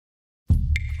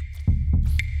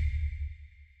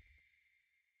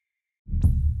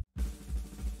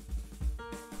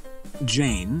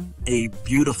Jane, a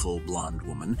beautiful blonde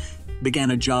woman,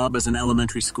 began a job as an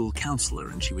elementary school counselor,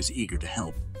 and she was eager to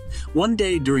help. One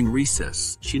day during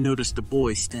recess, she noticed a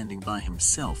boy standing by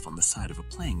himself on the side of a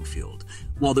playing field,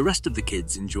 while the rest of the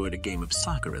kids enjoyed a game of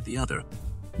soccer at the other.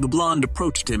 The blonde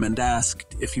approached him and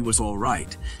asked if he was all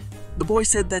right. The boy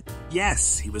said that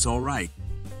yes, he was all right.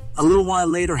 A little while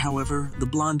later, however, the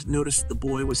blonde noticed the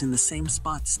boy was in the same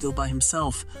spot, still by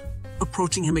himself.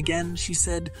 Approaching him again, she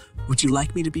said, "Would you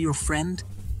like me to be your friend?"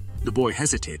 The boy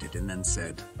hesitated and then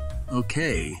said,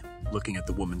 "Okay," looking at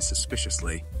the woman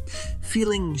suspiciously.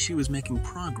 Feeling she was making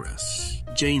progress,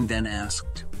 Jane then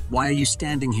asked, "Why are you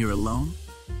standing here alone?"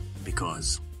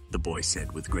 "Because," the boy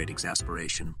said with great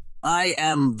exasperation, "I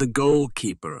am the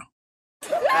goalkeeper."